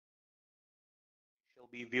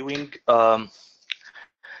be viewing,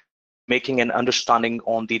 making an understanding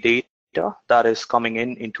on the data that is coming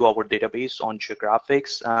into our database on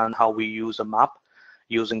GeoGraphix and how we use a map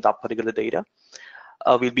using that particular data.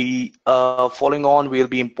 We'll be following on, we'll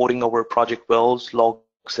be importing our project wells,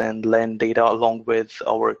 logs, and land data along with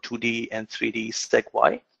our 2D and 3D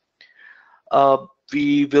SegY.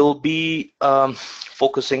 We will be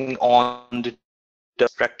focusing on the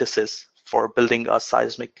practices for building a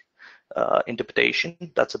seismic interpretation.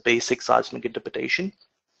 That's a basic seismic interpretation.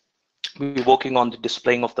 We're working on the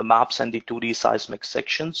displaying of the maps and the 2D seismic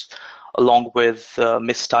sections, along with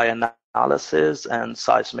mistie analysis and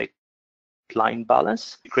seismic line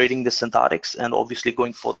balance, creating the synthetics, and obviously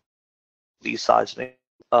going for the seismic.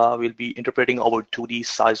 We'll be interpreting our 2D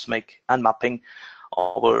seismic and mapping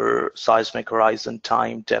our seismic horizon,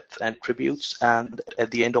 time, depth, and attributes. And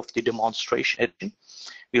at the end of the demonstration,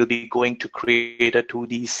 we'll be going to create a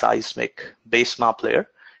 2D seismic base map layer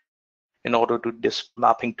in order to this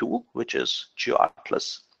mapping tool, which is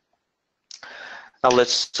GeoAtlas. Now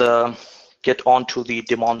let's get on to the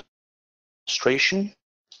demonstration.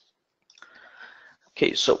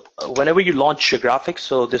 Okay, so whenever you launch GeoGraphix,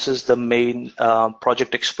 so this is the main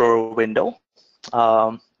Project Explorer window.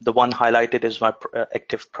 The one highlighted is my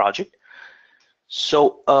active project.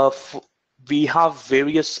 So we have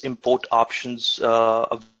various import options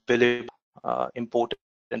available, import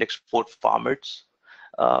and export formats.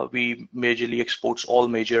 We majorly exports all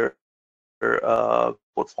major import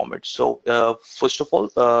formats. So first of all,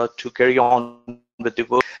 to carry on with the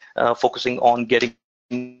work, focusing on getting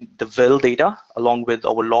the well data along with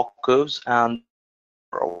our log curves. And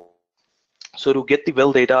so to get the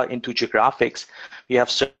well data into GeoGraphix, we have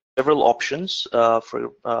several options.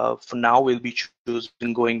 For now, we'll be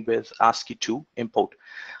choosing going with ASCII2 import.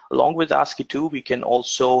 Along with ASCII2, we can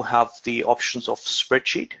also have the options of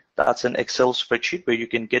spreadsheet. That's an Excel spreadsheet where you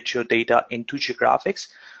can get your data into GeoGraphix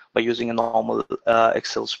by using a normal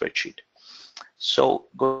Excel spreadsheet. So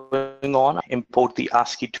going on, import the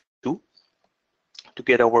ASCII2 to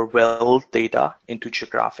get our well data into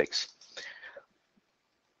GeoGraphix.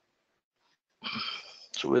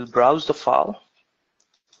 So we'll browse the file.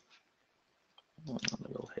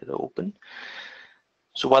 We'll hit open.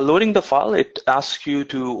 So while loading the file, it asks you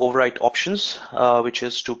to overwrite options, which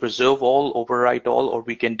is to preserve all, overwrite all, or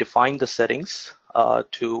we can define the settings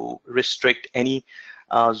to restrict any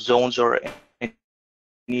zones or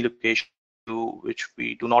any location to which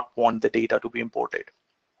we do not want the data to be imported.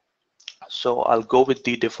 So I'll go with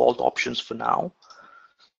the default options for now.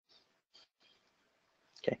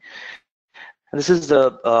 Okay, and this is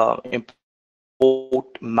the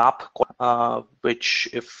import map, which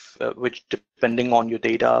depending on your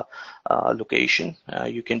data location,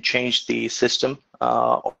 you can change the system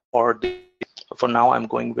or the. For now, I'm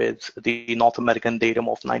going with the North American datum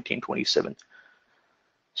of 1927.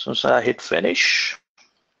 So I hit finish.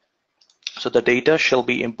 So the data shall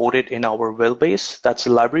be imported in our well base. That's a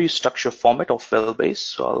library structure format of well base.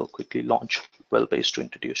 So I'll quickly launch well base to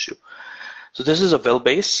introduce you. So this is a well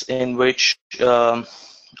base in which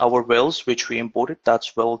our wells which we imported,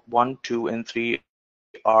 that's well 1, 2, and 3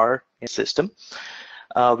 are in system.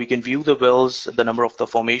 We can view the wells, the number of the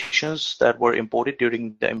formations that were imported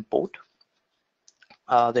during the import.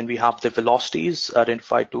 Then we have the velocities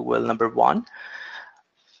identified to well number 1.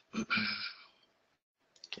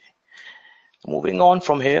 Moving on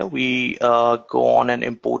from here, we go on and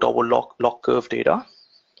import our log curve data.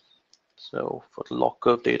 So for the log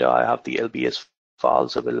curve data, I have the LBS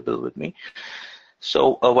files available with me.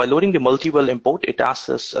 So while loading the multi-well import, it asks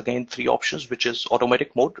us again 3 options, which is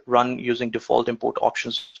automatic mode, run using default import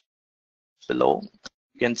options below.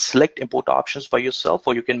 You can select import options by yourself,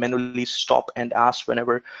 or you can manually stop and ask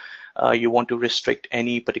whenever you want to restrict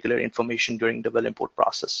any particular information during the well import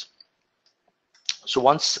process. So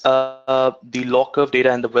once the log curve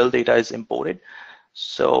data and the well data is imported,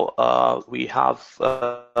 so we have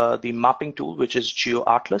the mapping tool, which is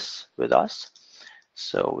GeoAtlas with us.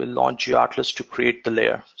 So we'll launch GeoAtlas to create the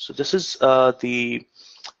layer. So this is the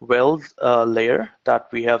well layer that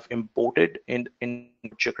we have imported in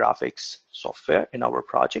GeoGraphix software in our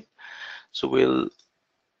project. So we'll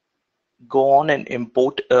go on and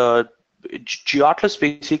import. GeoAtlas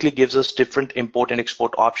basically gives us different import and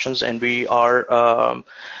export options, and we are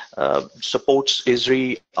supports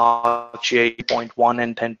ISRI, ArcGIS 8.1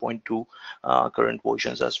 and 10.2 current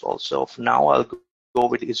versions as well. So for now, I'll go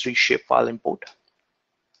with ISRI shapefile import.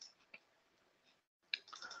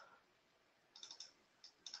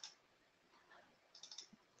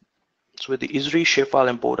 So with the ISRI shapefile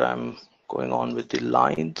import, I'm going on with the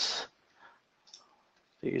lines,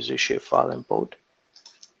 the ISRI shapefile import.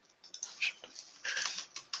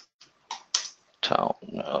 town.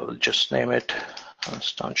 I'll just name it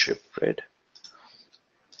township grid.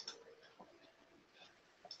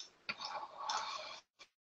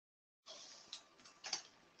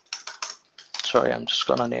 Sorry, I'm just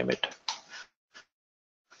gonna name it.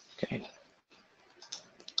 Okay.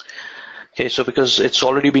 Okay, so because it's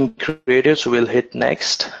already been created, so we'll hit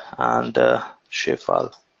next, and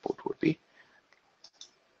shapefile output would be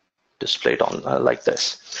displayed on like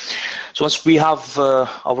this. So once we have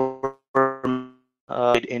our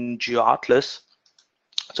in GeoAtlas,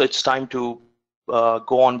 so it's time to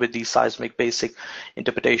go on with the seismic basic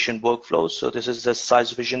interpretation workflows. So this is the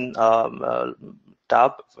SeisVision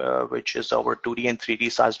tab, which is our 2D and 3D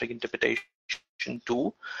seismic interpretation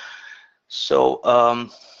tool. So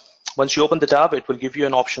once you open the tab, it will give you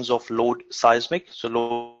an options of load seismic. So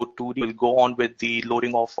load 2D will go on with the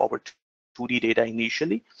loading of our 2D data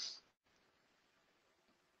initially.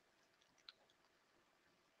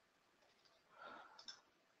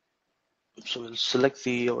 So we'll select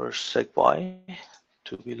our SegY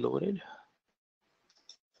to be loaded.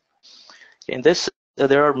 In this,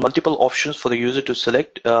 there are multiple options for the user to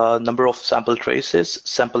select number of sample traces,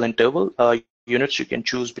 sample interval, units you can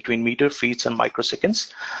choose between meter, feet, and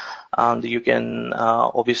microseconds. And you can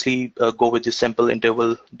obviously go with the sample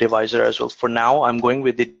interval divisor as well. For now, I'm going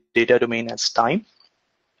with the data domain as time.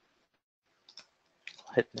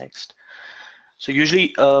 Hit next. So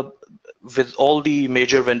usually with all the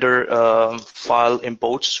major vendor file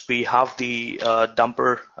imports, we have the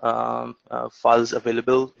dumper files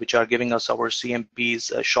available, which are giving us our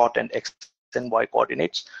CMP's short and X and Y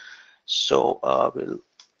coordinates. So we'll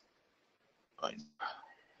find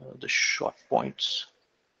the short points.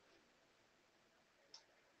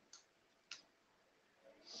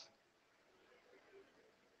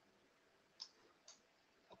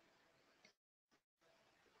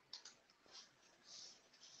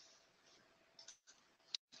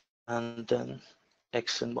 And then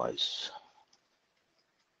X and Y's.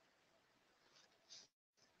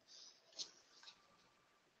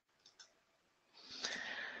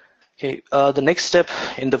 Okay, the next step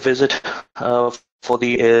in the visit for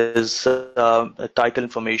the is title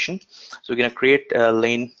information. So we're going to create a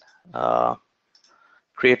lane,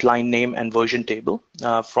 create line name and version table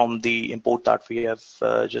from the import that we have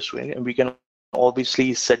just written, and we can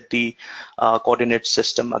obviously set the coordinate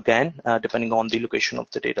system again depending on the location of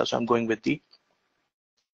the data. So I'm going with the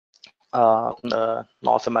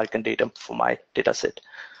North American data for my data set.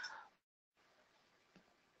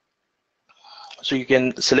 So you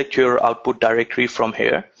can select your output directory from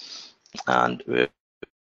here, and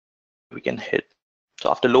we can hit.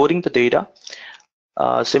 So after loading the data,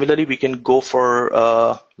 similarly we can go for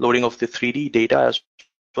loading of the 3D data as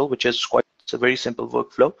well, which is it's a very simple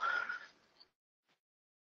workflow.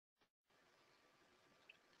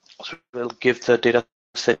 So we'll give the data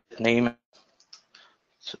set name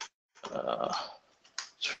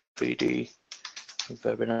 3D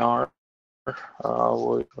webinar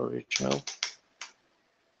original.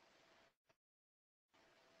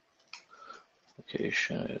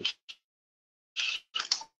 Location is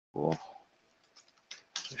cool.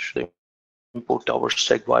 So should import our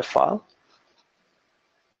SegY file.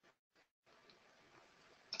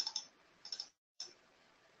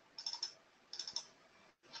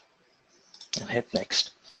 And hit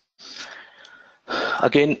next.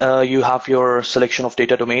 Again, you have your selection of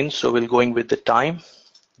data domains, so we're going with the time.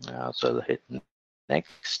 So I'll hit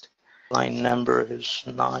next. Line number is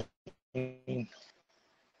 9,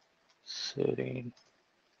 13,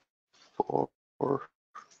 4,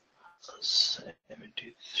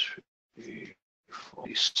 73,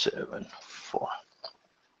 47, 4.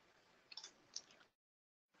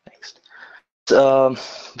 Next.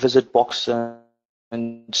 Visit box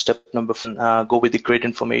and step number 4, go with the grid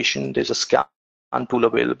information. There's a scan tool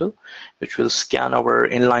available, which will scan our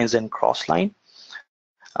inlines and crossline.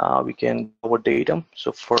 We can our datum.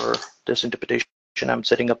 So for this interpretation, I'm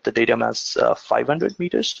setting up the datum as 500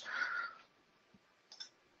 meters.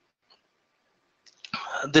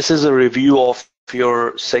 This is a review of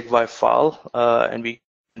your SegY file, and we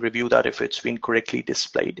can review that if it's been correctly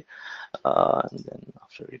displayed. And then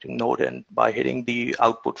after hitting node and by hitting the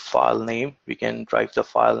output file name, we can drive the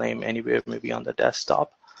file name anywhere, maybe on the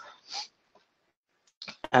desktop,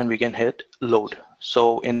 and we can hit load.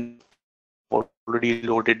 So already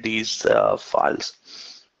loaded these files.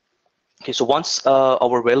 Okay, so once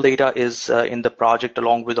our well data is in the project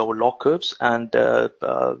along with our log curves and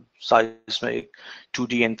seismic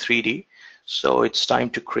 2D and 3D, so it's time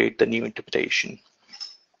to create the new interpretation.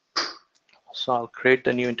 So I'll create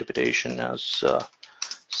the new interpretation as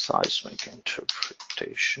seismic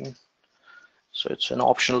interpretation. So it's an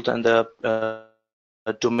optional, and the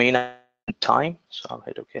domain and time. So I'll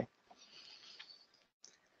hit OK.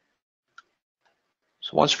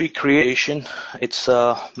 So once we create, it's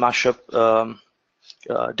a mashup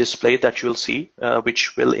display that you'll see,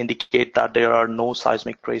 which will indicate that there are no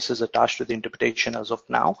seismic traces attached to the interpretation as of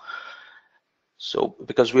now. So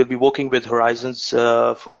because we'll be working with horizons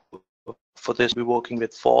for this, we're working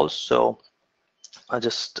with falls. So I'll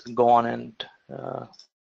just go on and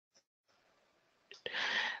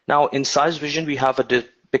now in SeisVision we have a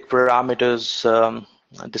big parameters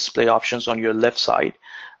display options on your left side,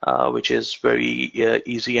 which is very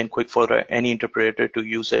easy and quick for any interpreter to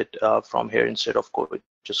use it from here instead of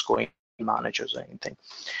just going managers or anything.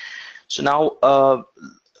 So now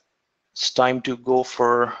it's time to go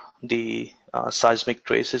for the seismic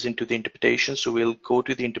traces into the interpretation. So we'll go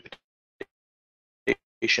to the interpretation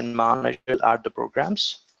manager, add the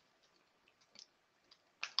programs.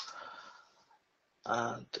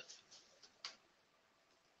 And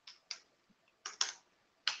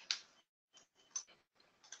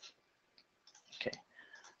okay,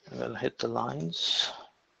 we'll hit the lines.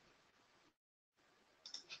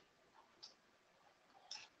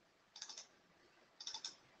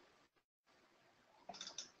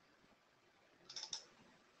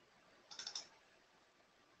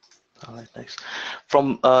 All right, next.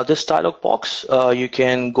 From this dialog box, you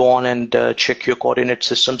can go on and check your coordinate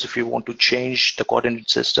systems if you want to change the coordinate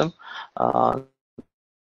system.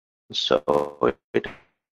 So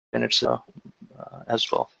it's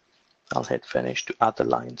as well. I'll hit finish to add the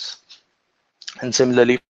lines. And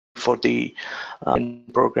similarly for the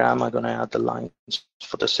program, I'm going to add the lines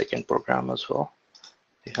for the second program as well.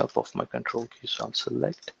 With the help of my control key, so I'll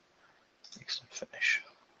select next and finish.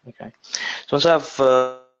 Okay. So once I've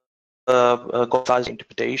got size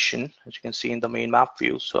interpretation, as you can see in the main map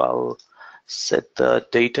view, so I'll set the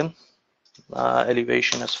datum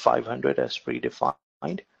elevation as 500 as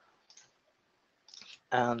predefined,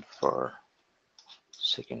 and for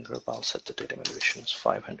second group I'll set the datum elevation as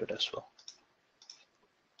 500 as well.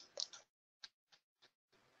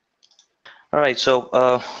 All right,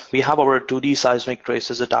 so we have our 2D seismic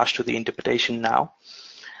traces attached to the interpretation now.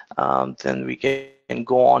 Then we can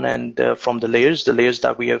go on and from the layers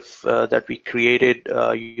that we have that we created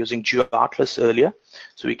using GeoAtlas earlier.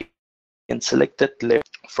 So we can select that layer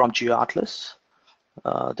from GeoAtlas,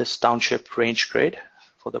 this township range grid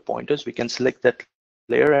for the pointers. We can select that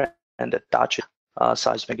layer and attach it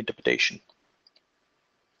seismic interpretation.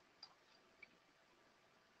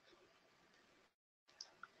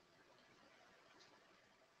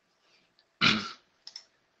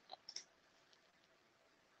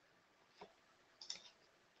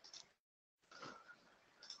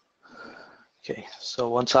 Okay, so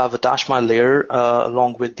once I've attached my layer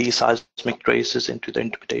along with the seismic traces into the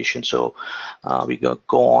interpretation, so we go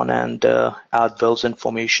on and add wells and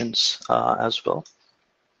formations as well.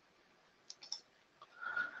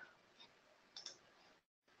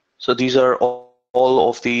 So these are all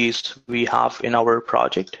of these we have in our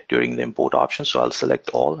project during the import option. So I'll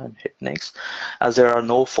select all and hit next. As there are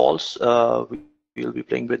no faults, we'll be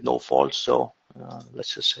playing with no faults. So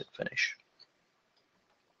let's just hit finish.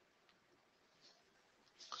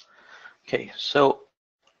 Okay, so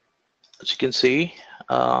as you can see,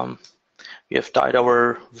 we have tied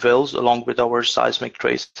our wells along with our seismic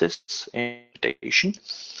traces in interpretation.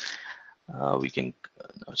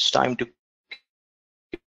 It's time to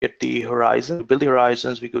get the horizon. To build the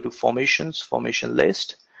horizons, we go to formations, formation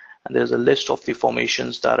list, and there's a list of the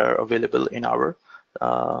formations that are available in our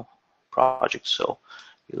project. So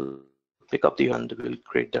we'll pick up and we'll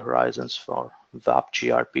create the horizons for VAP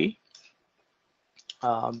GRP,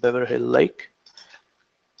 Beaver Hill Lake,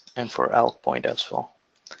 and for Elk Point as well.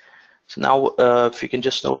 So now if you can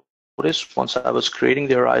just notice, once I was creating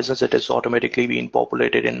the horizons, it is automatically being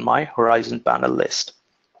populated in my horizon panel list.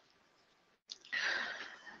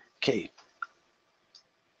 Okay.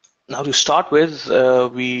 Now to start with,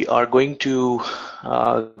 we are going to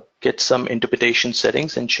get some interpretation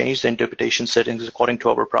settings and change the interpretation settings according to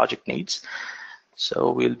our project needs.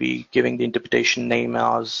 So we'll be giving the interpretation name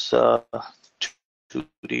as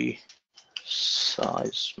 2D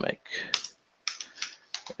seismic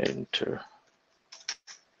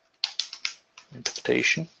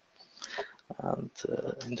interpretation. And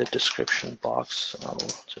in the description box, I'll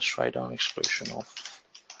just write down exploration of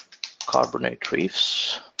carbonate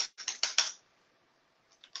reefs.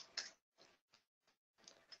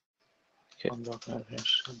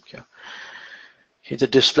 Okay. The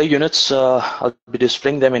display units, I'll be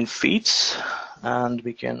displaying them in feet, and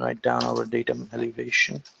we can write down our datum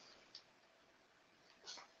elevation.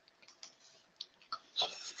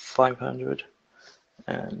 500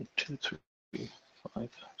 and 2, 3, 5,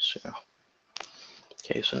 0.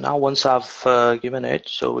 Okay, so now once I've given it,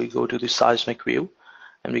 so we go to the seismic view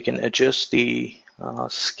and we can adjust the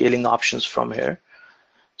scaling options from here.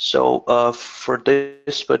 So for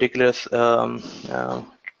this particular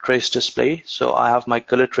trace display, so I have my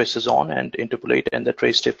color traces on and interpolate, and the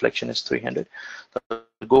trace deflection is 300. So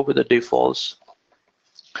I'll go with the defaults.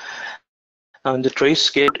 Now in the trace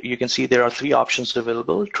scale, you can see there are three options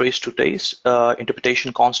available: trace to trace,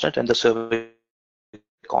 interpretation constant, and the survey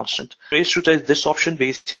constant. Trace to trace, this option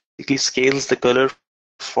basically scales the color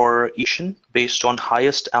for each based on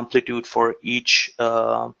highest amplitude for each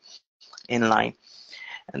inline.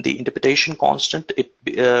 And the interpretation constant, it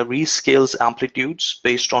rescales amplitudes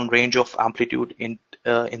based on range of amplitude in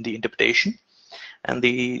the interpretation. And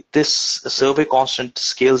this survey constant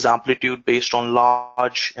scales amplitude based on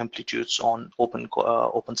large amplitudes on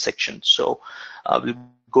open sections. So we're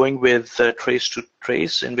going with trace to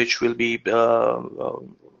trace, in which will be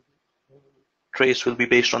trace will be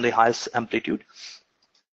based on the highest amplitude.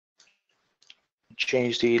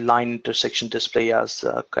 Change the line intersection display as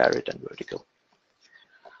caret and vertical.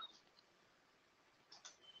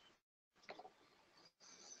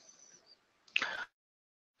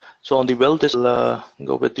 So on the well, this will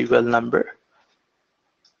go with the well number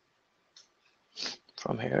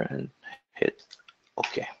from here and hit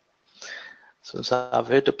OK. Since I've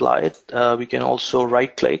hit apply, we can also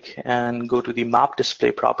right click and go to the map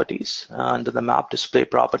display properties. Under the map display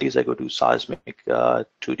properties, I go to seismic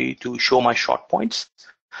 2D to show my shot points.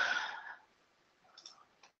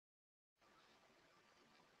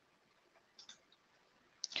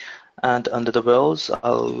 And under the wells,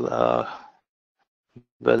 I'll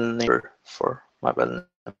well number for my well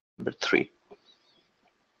number 3.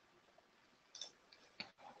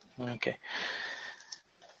 Okay.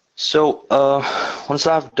 So once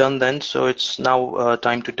I've done then, so it's now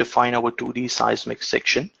time to define our 2D seismic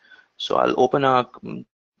section. So I'll open a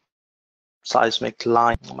seismic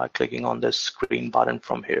line by clicking on this green button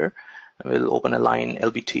from here, and we'll open a line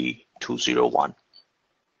LBT 201.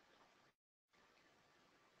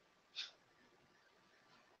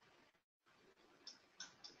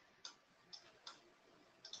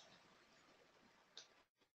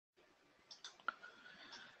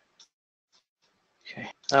 Okay.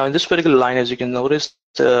 Now in this particular line, as you can notice,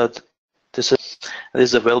 this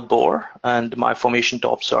is a well bore, and my formation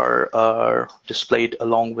tops are displayed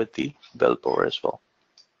along with the well bore as well.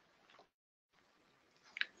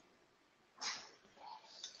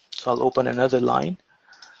 So I'll open another line,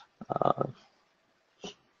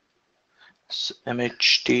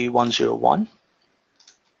 MHT 101,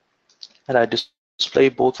 and I display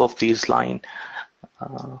both of these lines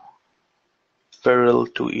parallel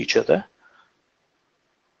to each other.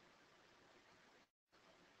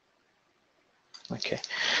 Okay,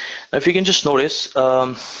 now if you can just notice,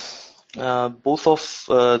 both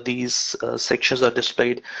of these sections are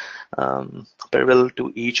displayed parallel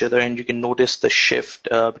to each other, and you can notice the shift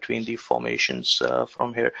between the formations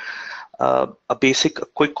from here. A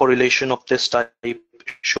quick correlation of this type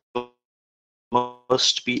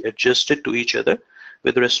must be adjusted to each other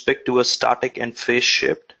with respect to a static and phase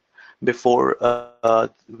shift before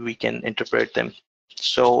we can interpret them.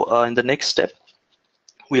 So in the next step,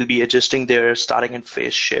 we'll be adjusting their static and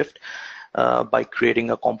phase shift by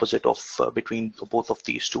creating a composite of between both of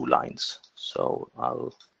these two lines. So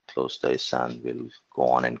I'll close this and we'll go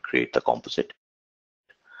on and create the composite.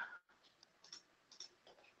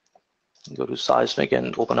 Go to Seismic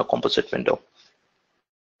and open a composite window.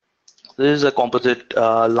 This is a composite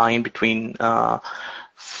line between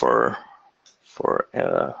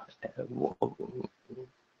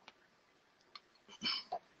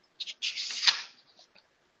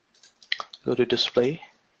go to display,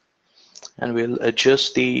 and we'll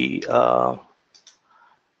adjust the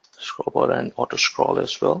scroll bar and auto scroll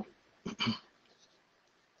as well.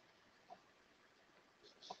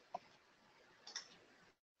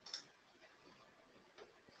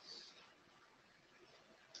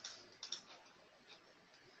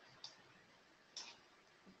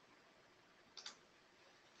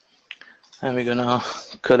 And we're gonna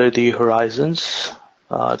color the horizons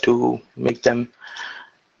to make them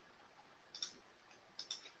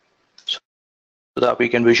so that we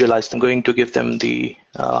can visualize them. I'm going to give them the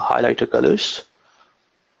highlighter colors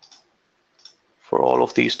for all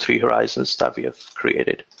of these three horizons that we have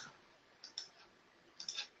created.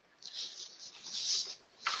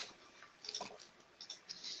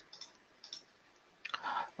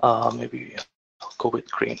 Maybe I'll go with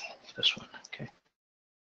green, this one, okay.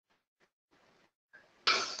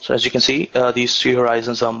 So as you can see, these three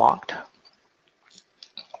horizons are marked.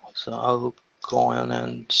 So I'll go on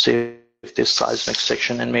and save this seismic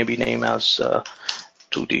section and maybe name as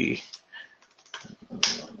 2D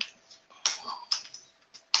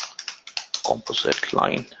composite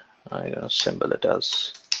line. I'm going to symbol it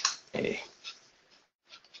as A.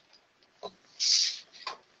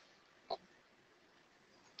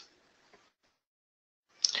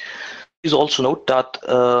 Please also note that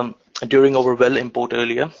during our well import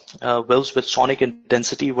earlier, wells with sonic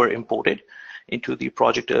intensity were imported into the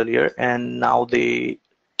project earlier, and now they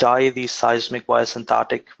tie the seismic via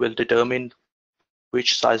synthetic will determine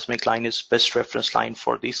which seismic line is best reference line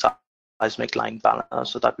for the seismic line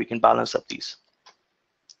balance, so that we can balance up these.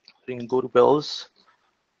 We can go to wells.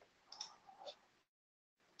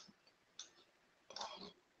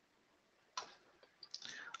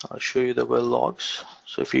 I'll show you the well logs.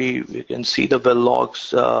 So if you can see the well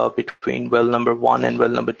logs between well number 1 and well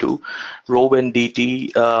number 2, rho and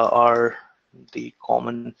dt are the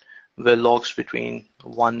common well logs between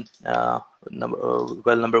well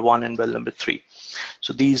number 1 and well number 3.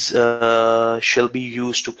 So these shall be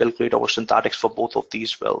used to calculate our synthetics for both of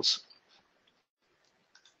these wells.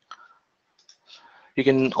 You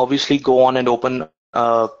can obviously go on and open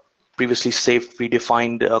previously saved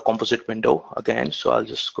predefined composite window again. So I'll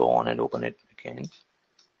just go on and open it again.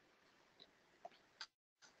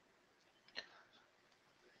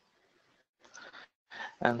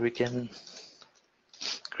 And we can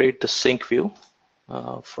create the sync view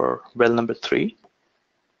for well number 3.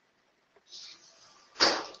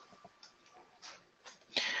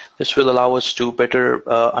 This will allow us to better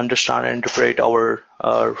understand and interpret our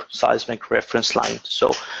seismic reference line.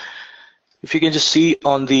 So if you can just see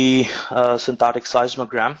on the synthetic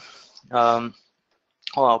seismogram, on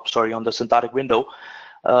the synthetic window,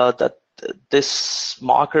 that this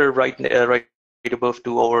marker right above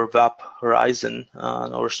to our VAP horizon,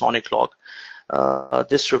 our sonic log,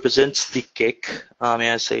 this represents the kick,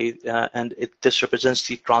 may I say, and this represents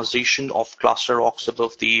the transition of cluster rocks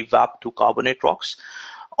above the VAP to carbonate rocks,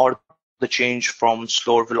 or the change from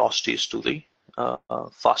slower velocities to the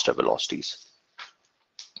faster velocities.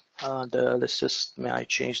 Let's just, may I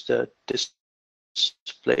change the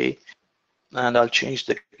display, and I'll change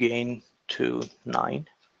the gain to 9.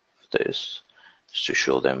 This just to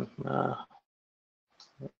show them.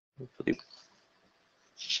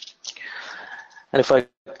 And if I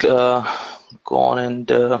go on and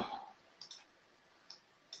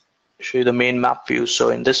show you the main map view, so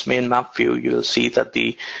in this main map view, you'll see that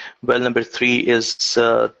the well number 3 is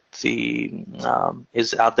at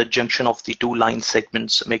the junction of the 2 line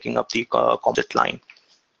segments making up the composite line,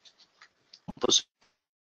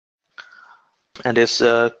 and is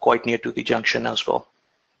quite near to the junction as well.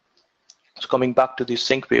 So coming back to the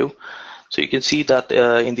sync view, so you can see that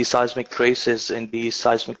in the seismic traces,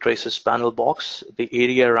 panel box, the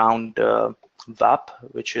area around VAP,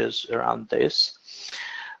 which is around this,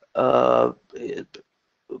 by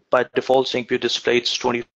default sync view displays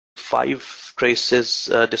 25 traces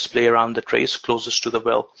display around the trace closest to the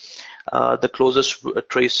well. The closest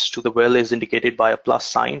trace to the well is indicated by a plus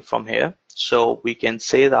sign from here. So we can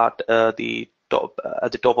say that at the top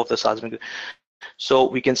of the seismic. So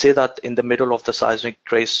we can say that in the middle of the seismic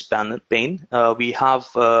trace pane, we have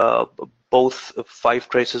both 5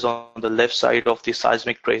 traces on the left side of the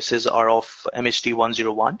seismic traces are of MHD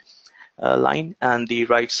 101 line, and the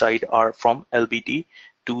right side are from LBD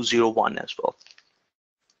 201 as well.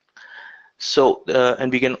 So,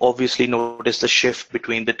 and we can obviously notice the shift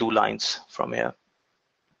between the 2 lines from here.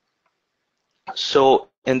 So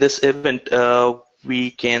in this event,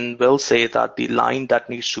 we can well say that the line that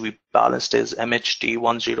needs to be balanced is MHD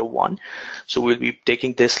 101. So we'll be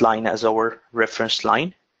taking this line as our reference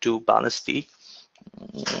line to balance the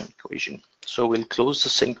equation. So we'll close the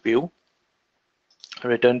sync view,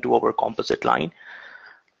 return to our composite line,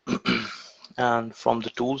 and from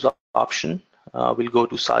the tools option, we'll go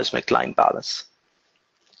to seismic line balance.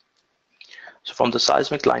 So from the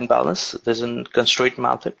seismic line balance, there's a constraint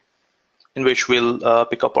method in which we'll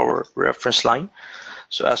pick up our reference line.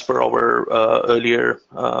 So as per our earlier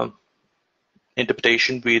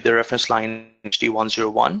interpretation, the reference line HD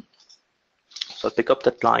 101. So I'll pick up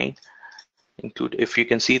that line, include, if you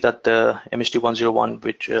can see that the MHD 101,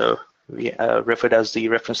 which we referred as the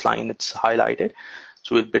reference line, it's highlighted.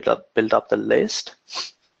 So we'll build up the list.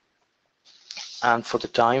 And for the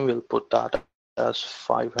time, we'll put that as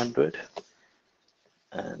 500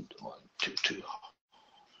 and 1220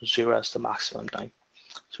 as the maximum time.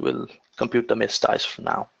 So we'll compute the missed ties for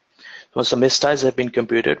now. Once the missed ties have been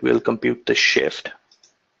computed, we'll compute the shift.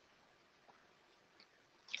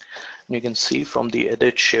 You can see from the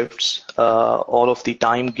edit shifts, all of the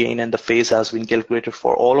time, gain, and the phase has been calculated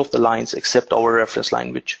for all of the lines except our reference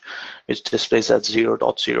line, which displays at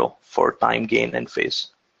 0.0 for time, gain, and phase.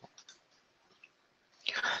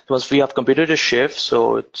 Once we have computed a shift,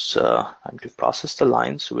 so it's time to process the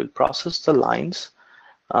lines. So we'll process the lines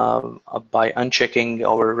by unchecking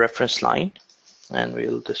our reference line, and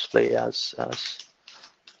we'll display as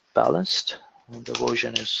balanced. And the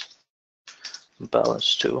version is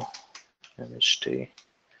balanced to MHT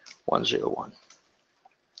 101.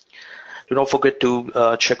 Do not forget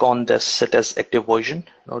to check on this set as active version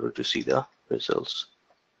in order to see the results.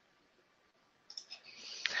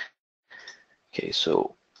 Okay,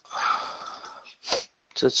 so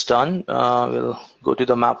it's done. We'll go to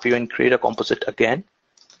the map view and create a composite again.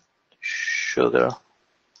 Show the.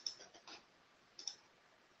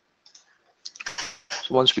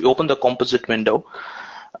 So once we open the composite window,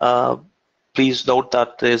 please note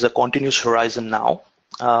that there is a continuous horizon now.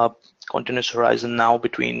 Continuous horizon now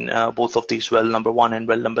between both of these well number 1 and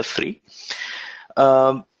well number 3.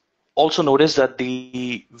 Also notice that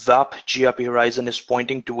the VAP GRP horizon is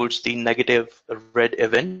pointing towards the negative red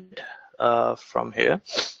event from here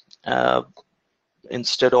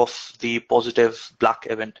instead of the positive black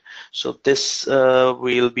event. So this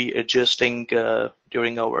we'll be adjusting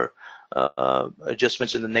during our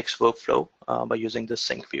adjustments in the next workflow by using the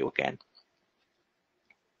sync view again.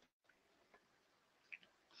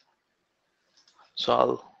 So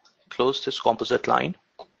I'll close this composite line.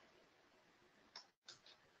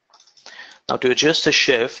 Now to adjust the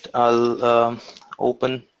shift, I'll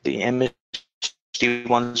open the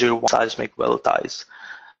MHT101 seismic well ties.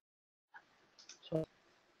 So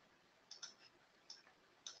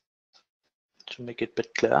to make it a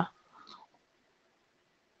bit clear,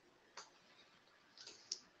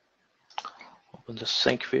 open the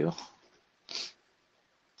sync view.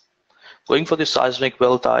 Going for the seismic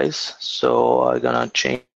well ties, so I'm gonna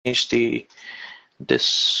change the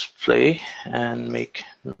display and make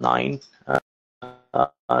 9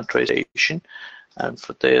 trace station, and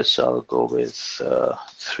for this I'll go with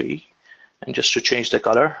 3, and just to change the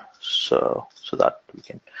color, so that we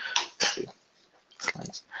can.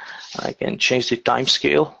 I can change the time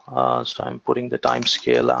scale, so I'm putting the time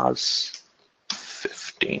scale as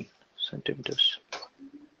 15 centimeters.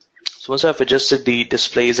 So once I've adjusted the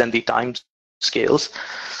displays and the time scales,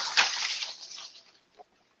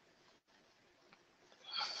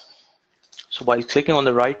 so while clicking on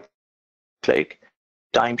the right click,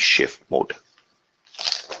 time shift mode.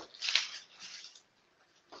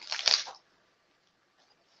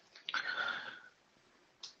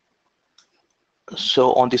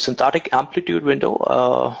 So on the synthetic amplitude window,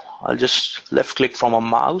 I'll just left click from a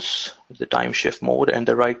mouse with the time shift mode, and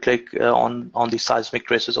the right click on the seismic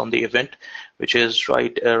traces on the event, which is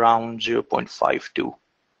right around 0.52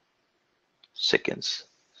 seconds.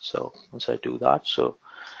 So once I do that, so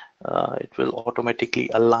it will automatically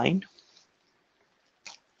align.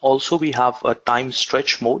 Also, we have a time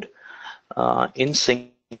stretch mode in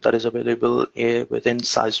sync that is available within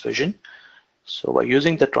SeisVision. So by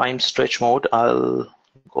using the time stretch mode, I'll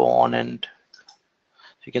go on, and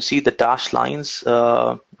you can see the dashed lines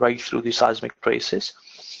right through the seismic traces.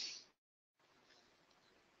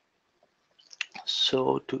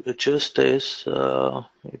 So to adjust this,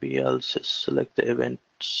 maybe I'll just select the event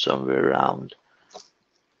somewhere around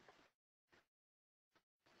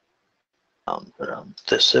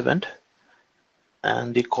this event,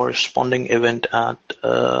 and the corresponding event at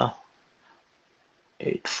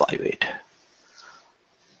 858.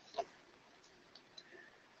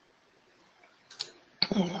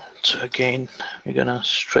 So again, we're gonna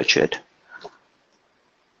stretch it.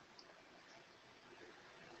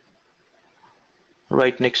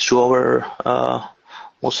 Right next to our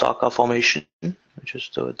Osaka formation, which is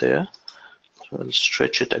over there. So we'll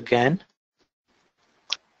stretch it again.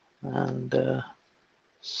 And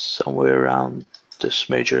somewhere around this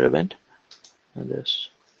major event and this.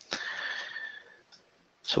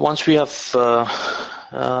 So once we have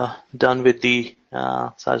done with the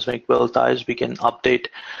seismic well ties, we can update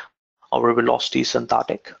our velocity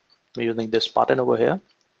synthetic using this button over here.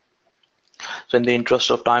 So in the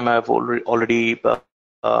interest of time, I have already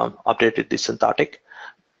updated the synthetic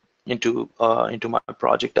into my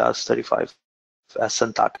project as 35 as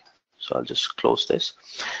synthetic. So I'll just close this.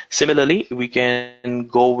 Similarly, we can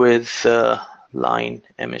go with line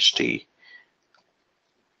MHT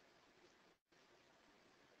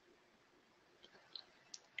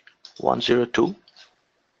 102,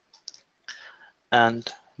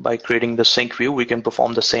 and by creating the sync view, we can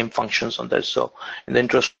perform the same functions on this. So in the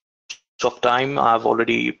interest of time, I've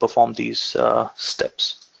already performed these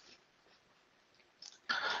steps.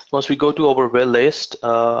 Once we go to our well list,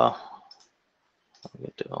 on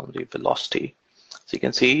the velocity, so you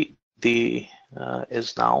can see the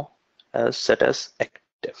is now set as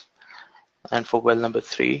active, and for well number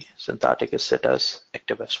 3, synthetic is set as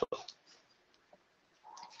active as well.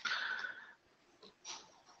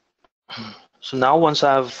 So now once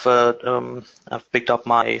I've picked up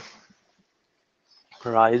my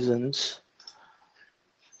horizons,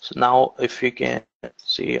 so now if you can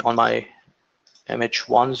see on my image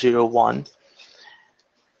 101,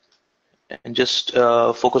 and just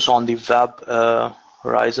focus on the web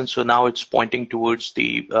horizon, so now it's pointing towards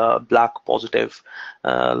the black positive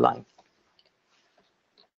line.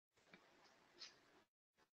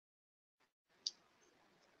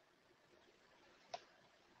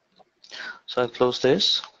 So I'll close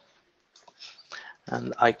this,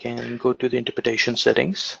 and I can go to the interpretation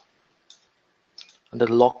settings. Under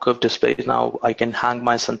the log curve display, now I can hang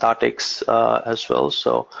my synthetics as well.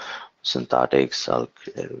 So synthetics, I'll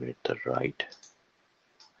create the right,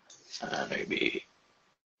 and maybe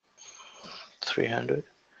 300.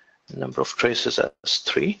 Number of traces as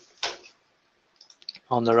 3.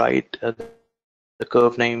 On the right, the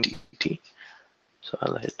curve name T. So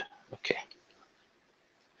I'll hit OK.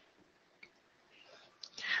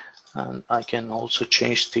 And I can also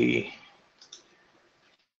change the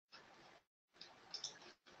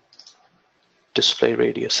display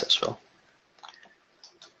radius as well.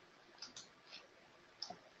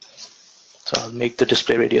 So I'll make the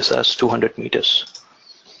display radius as 200 meters.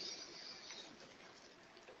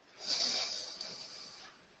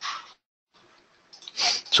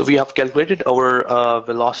 So we have calculated our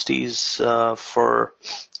velocities for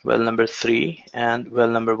well number 3 and well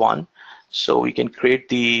number 1. So we can create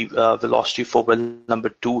the velocity for well number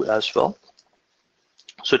 2 as well.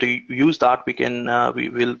 So to use that, we can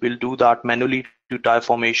we'll do that manually to tie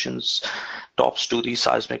formations tops to the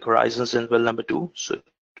seismic horizons in well number 2. So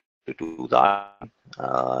to do that,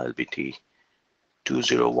 LBT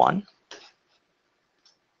 201,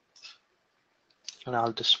 and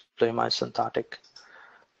I'll display my synthetic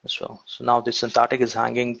as well. So now the synthetic is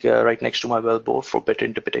hanging right next to my wellbore for better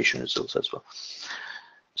interpretation results as well.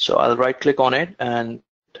 So I'll right click on it and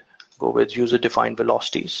go with user defined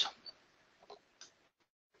velocities.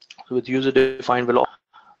 So with user defined velocity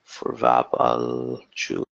for VAP, I'll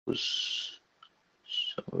choose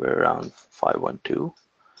somewhere around 512.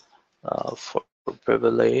 For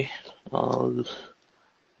Beverly, I'll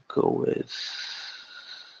go with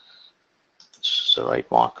the right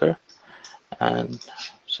marker, and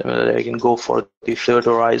similarly I can go for the third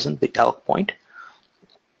horizon, the elk point.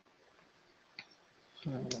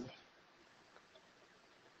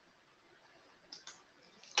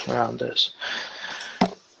 Around this.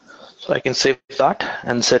 So I can save that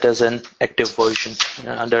and set as an active version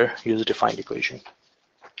under user defined equation.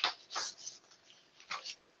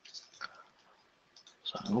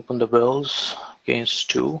 So I open the wells against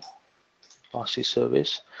 2 lossy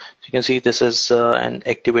service. So you can see this is an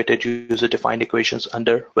activated user defined equations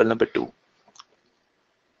under well number 2.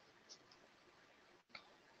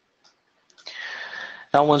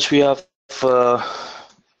 Now once we have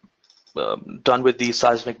done with the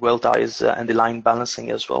seismic well ties and the line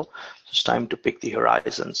balancing as well, it's time to pick the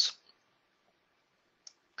horizons.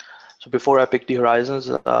 So before I pick the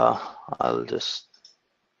horizons, I'll just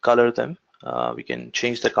color them. We can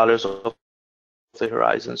change the colors of the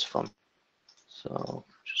horizons from, so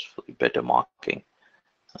just for the better marking,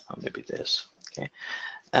 maybe this, okay.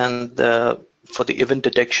 And for the event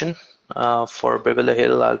detection, for Beverly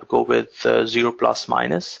Hill, I'll go with 0 plus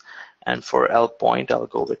minus, and for Elk Point, I'll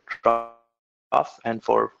go with trough, and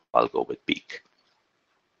for I'll go with peak.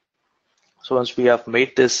 So once we have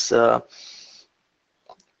made this, so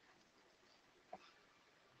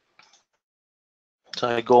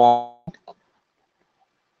I go on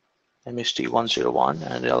MST 101,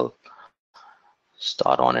 and I'll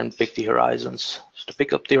start on and pick the horizons. So to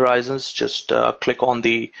pick up the horizons, just click on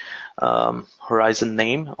the horizon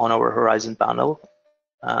name on our horizon panel,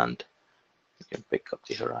 and you can pick up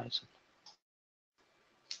the horizon.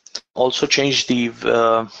 Also change the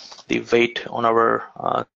weight on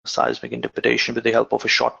our seismic interpretation with the help of a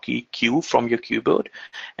shortkey Q from your keyboard,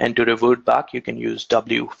 and to revert back you can use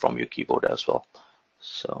W from your keyboard as well.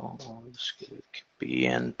 So I'll just give it P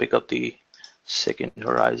and pick up the second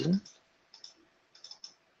horizon,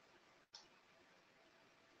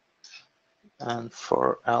 and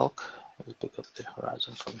for elk we'll pick up the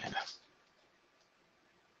horizon from here.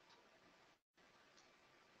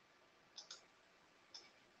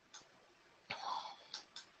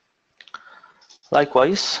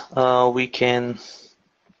 Likewise, we can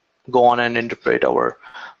go on and interpret our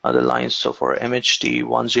other lines. So for MHD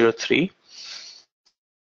 103,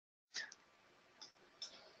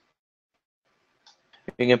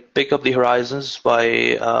 you can pick up the horizons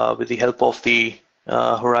by with the help of the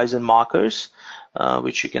horizon markers,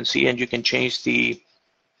 which you can see, and you can change the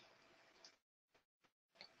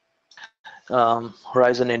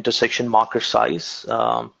horizon intersection marker size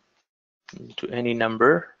to any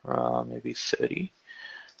number, maybe 30,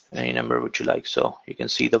 any number would you like. So you can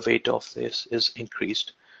see the weight of this is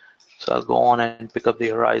increased. So I'll go on and pick up the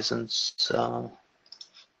horizons. For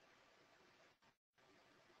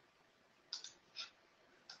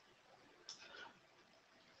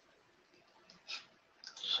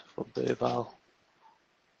wave, I'll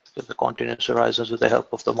get the continuous horizons with the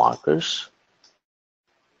help of the markers.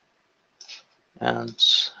 And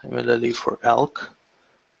similarly for elk.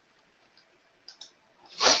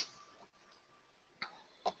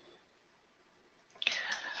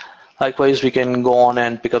 Likewise, we can go on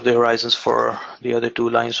and pick up the horizons for the other two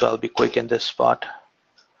lines, so I'll be quick in this part.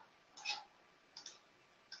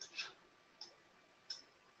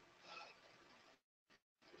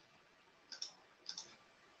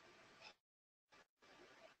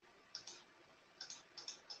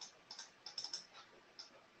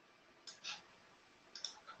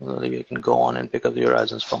 Similarly, we can go on and pick up the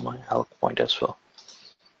horizons from my elk point as well.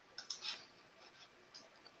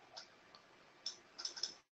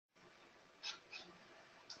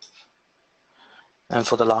 And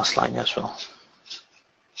for the last line as well.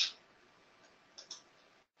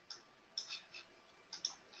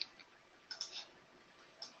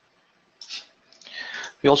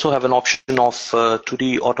 We also have an option of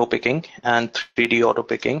 2D auto picking and 3D auto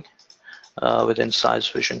picking within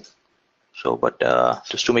SeisVision. So, but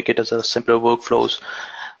just to make it as a simpler workflows,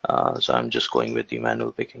 so I'm just going with the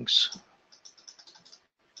manual pickings.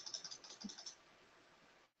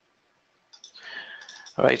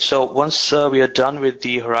 All right, so once we are done with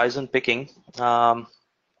the horizon picking,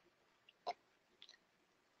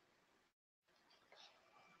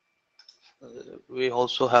 we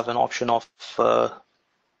also have an option of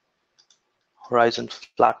horizon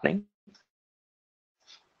flattening.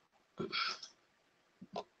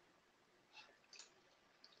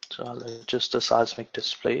 So I'll adjust the seismic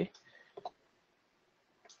display,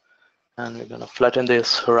 and we're going to flatten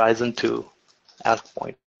this horizon to elk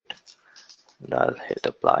point. And I'll hit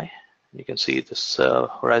apply. You can see this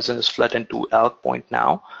horizon is flattened to elk point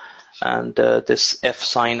now, and this F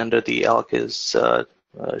sign under the elk is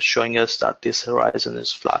showing us that this horizon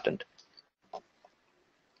is flattened.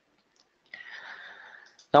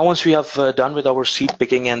 Now, once we have done with our seed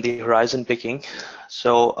picking and the horizon picking,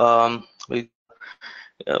 so we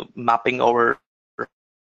mapping our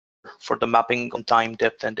for the mapping on time,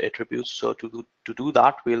 depth, and attributes. So to do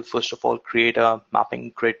that, we'll first of all create a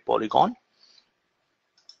mapping grid polygon.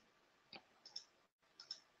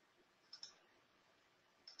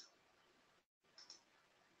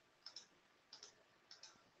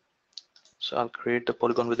 So I'll create the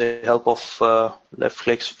polygon with the help of left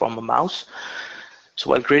clicks from a mouse. So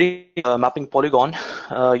while creating a mapping polygon,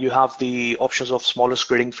 you have the options of smallest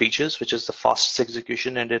gridding features, which is the fastest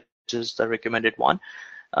execution, and it is the recommended one,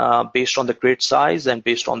 based on the grid size and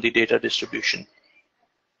based on the data distribution.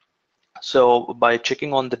 So by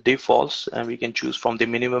checking on the defaults, and we can choose from the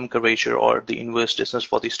minimum curvature or the inverse distance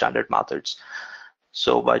for the standard methods.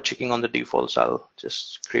 So by checking on the defaults, I'll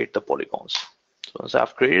just create the polygons. So once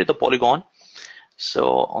I've created the polygon,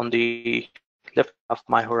 so on the left of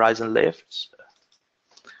my horizon left,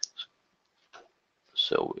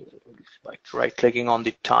 so by right-clicking on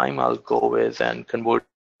the time, I'll go with and convert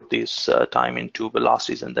this time into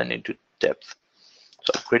velocities and then into depth.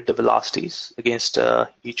 So I'll grid the velocities against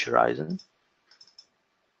each horizon.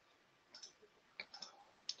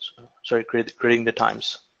 So, sorry, gridding the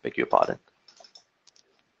times, beg your pardon.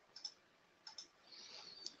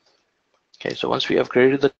 Okay, so once we have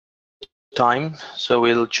created the time, so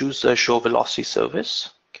we'll choose the show velocity service,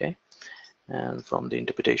 okay? And from the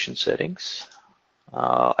interpretation settings,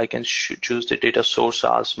 I can choose the data source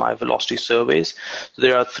as my velocity surveys. So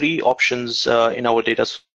there are three options in our data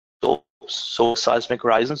source. So seismic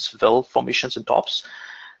horizons, well, formations, and tops.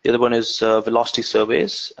 The other one is velocity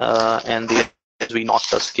surveys, and the other is V0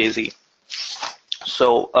 plus KZ.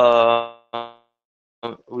 So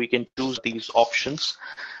we can choose these options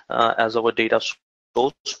as our data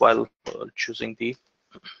source while choosing the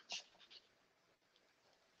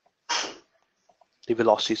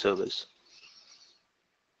velocity surveys.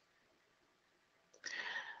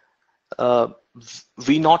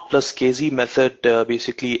 V0 plus KZ method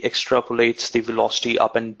basically extrapolates the velocity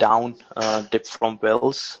up and down dip from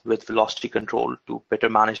wells with velocity control to better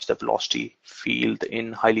manage the velocity field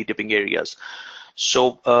in highly dipping areas.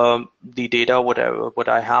 So the data, what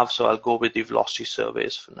I have, so I'll go with the velocity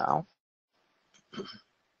surveys for now.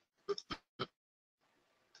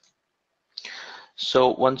 So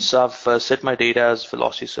once I've set my data as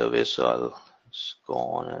velocity survey, so I'll just go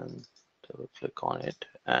on and double click on it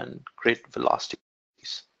and create velocities.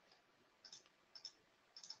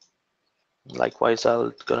 Likewise,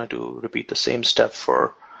 I'll gonna repeat the same step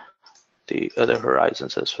for the other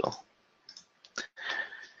horizons as well.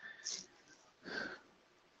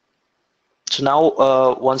 So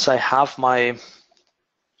now, once I have my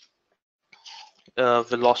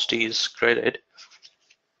velocities created,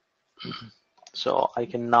 so I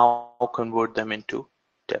can now convert them into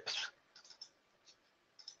depth.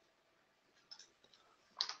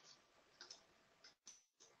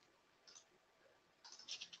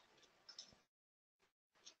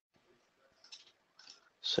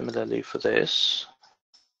 Similarly for this,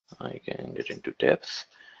 I can get into depth,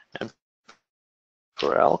 and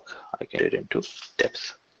for elk, I can get into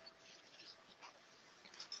depth.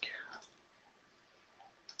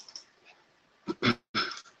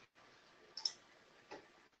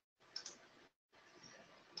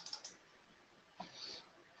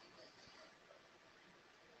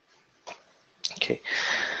 Okay,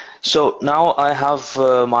 so now I have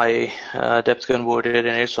my depth converted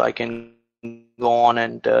in it, so I can go on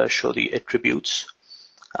and show the attributes.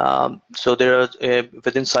 So there are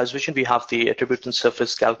within SeisVision we have the attribute and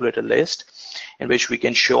surface calculator list, in which we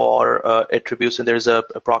can show our attributes, and there's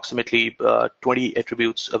approximately 20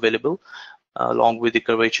 attributes available, along with the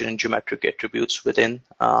curvature and geometric attributes within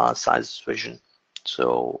SeisVision.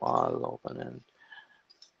 So I'll open and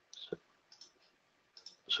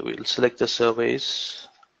so we'll select the surveys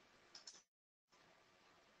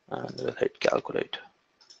and we'll hit calculate.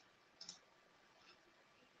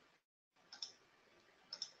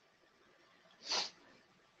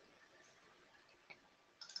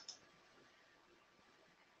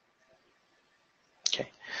 Okay.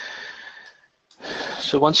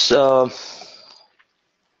 So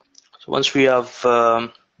once we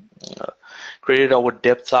have created our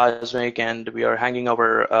depth seismic and we are hanging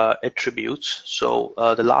our attributes, so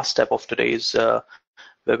the last step of today's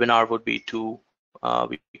webinar would be to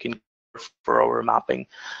we can for our mapping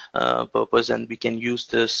purpose, and we can use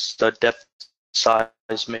this depth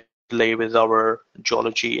seismic lay with our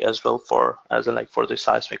geology as well for for the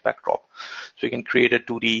seismic backdrop. So we can create a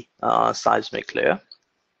 2D seismic layer.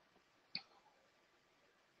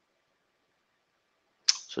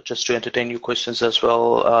 So just to entertain you questions as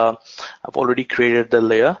well, I've already created the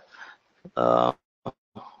layer.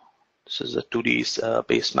 This is a 2D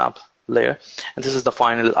base map layer, and this is the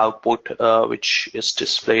final output which is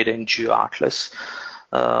displayed in GeoAtlas,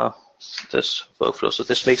 this workflow. So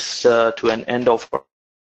this makes to an end of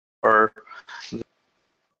our